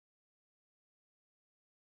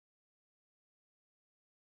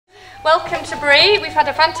Welcome to Bree. We've had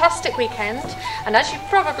a fantastic weekend, and as you've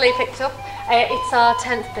probably picked up, it's our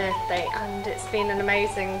 10th birthday, and it's been an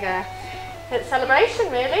amazing celebration,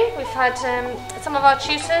 really. We've had some of our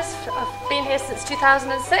tutors have been here since 2006.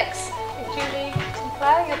 Julie and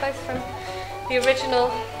Claire, you're both from the original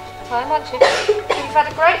time, aren't you? We've had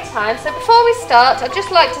a great time. So before we start, I'd just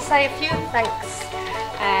like to say a few thanks,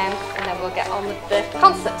 and then we'll get on with the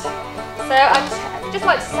concert. So I'd just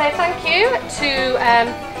like to say thank you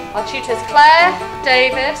to our tutors Claire,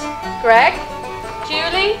 David, Greg,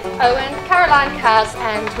 Julie, Owen, Caroline, Kaz,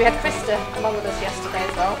 and we had Krista along with us yesterday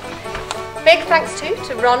as well. Big thanks too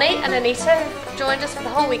to Ronnie and Anita, who joined us for the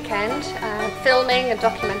whole weekend, filming and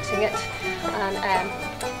documenting it and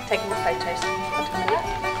taking the photos.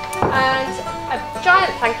 And a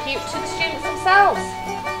giant thank you to the students themselves.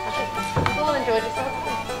 I think you've all enjoyed yourselves.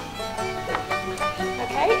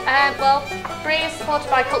 Okay, well, Bree is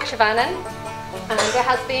supported by Culture Vannin, and it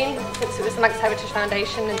has been since it was the Manx Heritage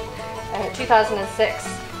Foundation in 2006,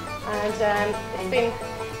 and it's been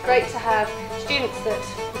great to have students that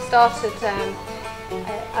started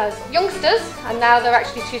as youngsters and now they're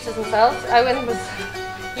actually tutors themselves. Owen was,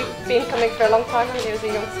 you've been coming for a long time, and he was a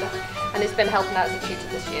youngster, and he's been helping out as a tutor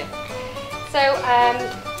this year. So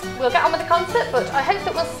we'll get on with the concert, but I hope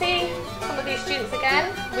that we'll see some of these students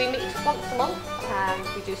again. We meet once a month.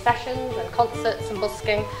 We do sessions and concerts and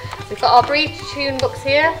busking. So we've got our Bree tune books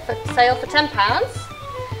here for sale for £10.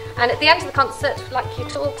 And at the end of the concert, we'd like you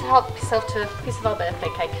all to help yourself to a piece of our birthday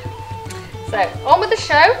cake. So on with the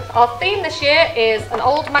show. Our theme this year is an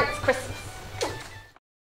old Manx Christmas.